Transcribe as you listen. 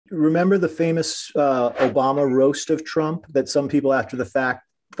Remember the famous Obama roast of Trump that some people after the fact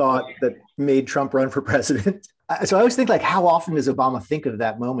thought that made Trump run for president? So I always think, like, how often does Obama think of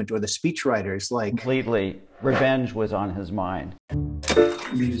that moment, or the speechwriters? Like, completely, revenge was on his mind.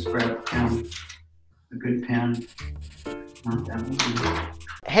 Let me just grab a pen, a good pen. Not that one.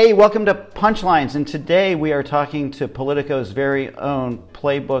 Hey, welcome to Punchlines, and today we are talking to Politico's very own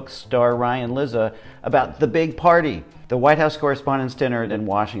Playbook star Ryan Lizza about the big party, the White House Correspondents Dinner in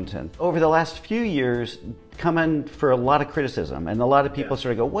Washington. Over the last few years, come in for a lot of criticism, and a lot of people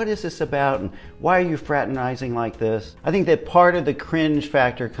sort of go, what is this about, and why are you fraternizing like this? I think that part of the cringe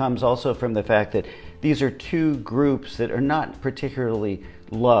factor comes also from the fact that these are two groups that are not particularly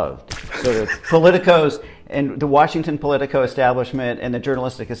loved. Sort of Politico's and the Washington Politico establishment and the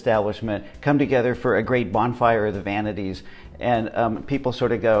journalistic establishment come together for a great bonfire of the vanities, and people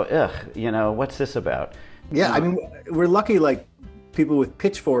sort of go, ugh, you know, what's this about? Yeah, I mean, we're lucky, like, people with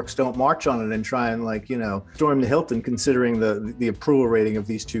pitchforks don't march on it and try and, like, you know, storm the Hilton, considering the approval rating of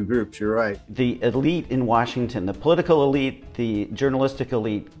these two groups. You're right. The elite in Washington, the political elite, the journalistic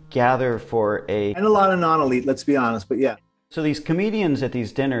elite, gather for and a lot of non-elite, let's be honest, but yeah. So these comedians at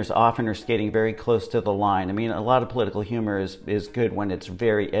these dinners often are skating very close to the line. I mean, a lot of political humor is good when it's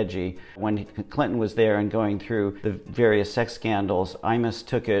very edgy. When Clinton was there and going through the various sex scandals, Imus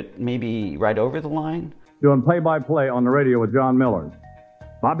took it maybe right over the line. Doing play-by-play on the radio with John Miller.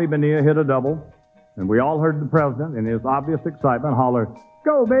 Bobby Bonilla hit a double, and we all heard the president, in his obvious excitement, holler,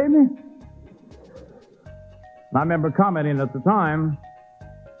 "Go, baby!" And I remember commenting at the time,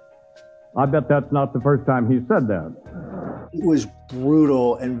 I bet that's not the first time he said that. It was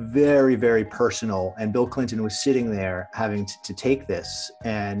brutal and very, very personal, and Bill Clinton was sitting there having to take this,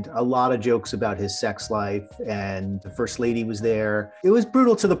 and a lot of jokes about his sex life, and the First Lady was there. It was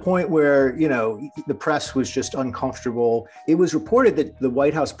brutal to the point where, you know, the press was just uncomfortable. It was reported that the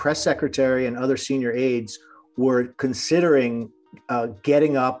White House press secretary and other senior aides were considering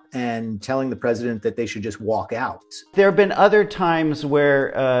getting up and telling the president that they should just walk out. There have been other times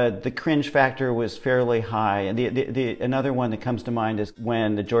where the cringe factor was fairly high. And another one that comes to mind is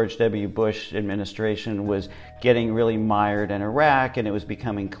when the George W. Bush administration was getting really mired in Iraq, and it was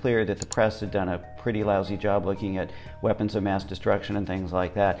becoming clear that the press had done a pretty lousy job looking at weapons of mass destruction and things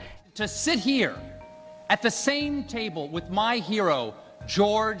like that. To sit here at the same table with my hero,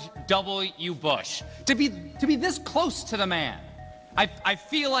 George W. Bush, to be this close to the man, I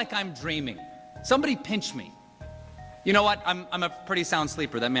feel like I'm dreaming. Somebody pinch me. You know what? I'm a pretty sound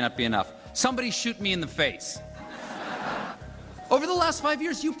sleeper. That may not be enough. Somebody shoot me in the face. Over the last 5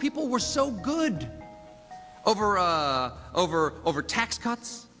 years, you people were so good. Over tax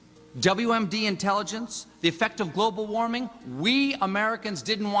cuts, WMD intelligence, the effect of global warming. We Americans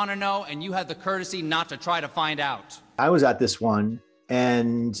didn't want to know, and you had the courtesy not to try to find out. I was at this one,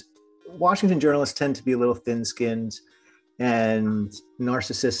 and Washington journalists tend to be a little thin-skinned and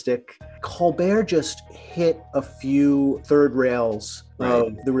narcissistic. Colbert just hit a few third rails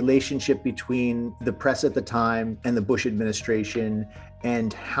of the relationship between the press at the time and the Bush administration,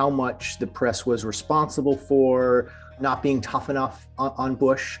 and how much the press was responsible for not being tough enough on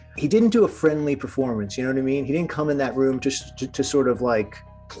Bush. He didn't do a friendly performance, you know what I mean? He didn't come in that room just to sort of like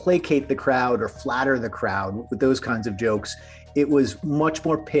placate the crowd or flatter the crowd with those kinds of jokes. It was much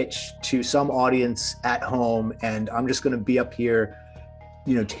more pitched to some audience at home, and I'm just going to be up here,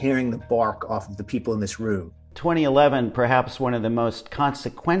 you know, tearing the bark off of the people in this room. 2011, perhaps one of the most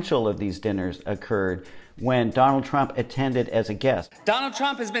consequential of these dinners, occurred when Donald Trump attended as a guest. Donald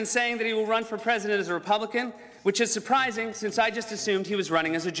Trump has been saying that he will run for president as a Republican, which is surprising since I just assumed he was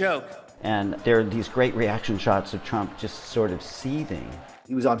running as a joke. And there are these great reaction shots of Trump just sort of seething.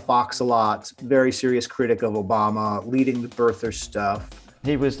 He was on Fox a lot, very serious critic of Obama, leading the birther stuff.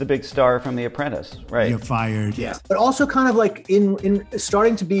 He was the big star from The Apprentice, right? You're fired. Yeah. But also kind of like in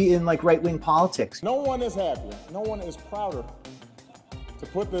starting to be in like right-wing politics. No one is happier, no one is prouder to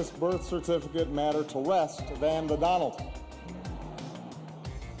put this birth certificate matter to rest than the Donald.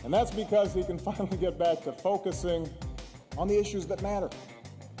 And that's because he can finally get back to focusing on the issues that matter.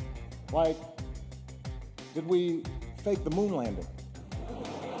 Like, did we fake the moon landing?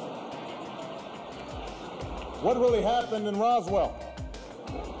 What really happened in Roswell?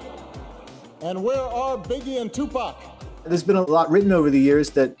 And where are Biggie and Tupac? There's been a lot written over the years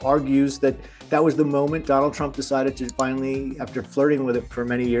that argues that that was the moment Donald Trump decided to finally, after flirting with it for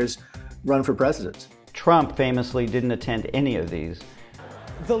many years, run for president. Trump famously didn't attend any of these.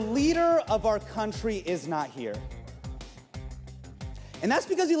 The leader of our country is not here. And that's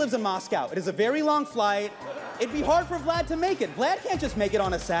because he lives in Moscow. It is a very long flight. It'd be hard for Vlad to make it. Vlad can't just make it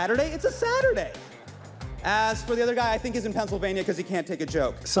on a Saturday. It's a Saturday. As for the other guy, I think he's in Pennsylvania because he can't take a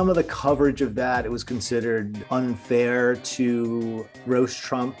joke. Some of the coverage of that, it was considered unfair to roast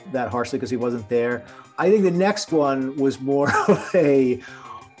Trump that harshly because he wasn't there. I think the next one was more of a,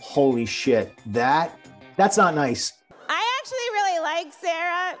 holy shit, that's not nice. I actually really like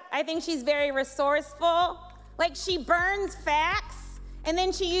Sarah. I think she's very resourceful. Like, she burns facts, and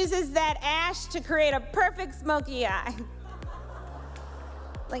then she uses that ash to create a perfect smoky eye.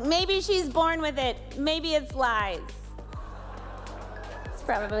 Like, maybe she's born with it. Maybe it's lies. It's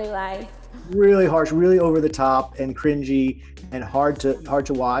probably lies. Really harsh, really over the top and cringy and hard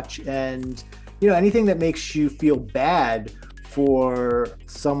to watch. And, you know, anything that makes you feel bad for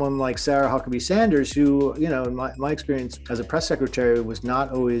someone like Sarah Huckabee Sanders, who, you know, in my experience as a press secretary, was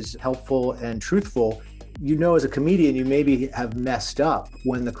not always helpful and truthful. You know, as a comedian, you maybe have messed up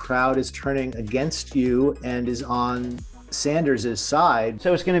when the crowd is turning against you and is on Sanders' side.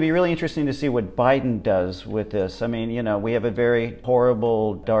 So it's going to be really interesting to see what Biden does with this. I mean, you know, we have a very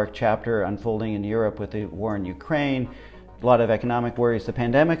horrible, dark chapter unfolding in Europe with the war in Ukraine. A lot of economic worries. The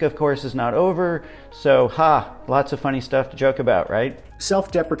pandemic, of course, is not over. So, lots of funny stuff to joke about, right?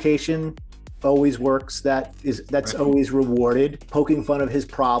 Self-deprecation always works. That's always rewarded. Poking fun of his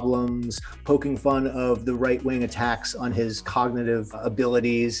problems, poking fun of the right-wing attacks on his cognitive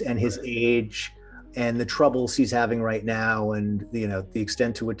abilities and his age and the troubles he's having right now, and, you know, the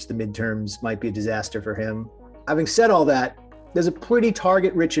extent to which the midterms might be a disaster for him. Having said all that, there's a pretty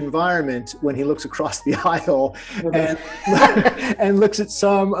target-rich environment when he looks across the aisle and looks at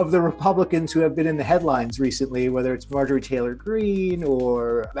some of the Republicans who have been in the headlines recently, whether it's Marjorie Taylor Greene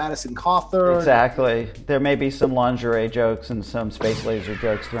or Madison Cawthorn. Exactly. There may be some lingerie jokes and some space laser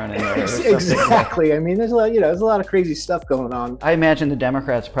jokes thrown in there. Exactly. I mean, there's a lot of crazy stuff going on. I imagine the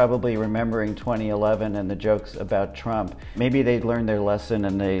Democrats probably remembering 2011 and the jokes about Trump. Maybe they learned their lesson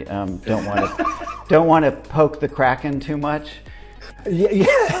and they don't want to poke the Kraken too much.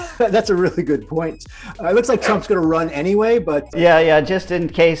 Yeah, that's a really good point. It looks like Trump's going to run anyway, but... Yeah, just in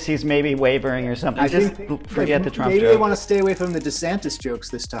case he's maybe wavering or something. Just forget the Trump joke. Maybe they want to stay away from the DeSantis jokes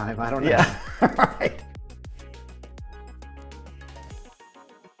this time. I don't know. Yeah, right.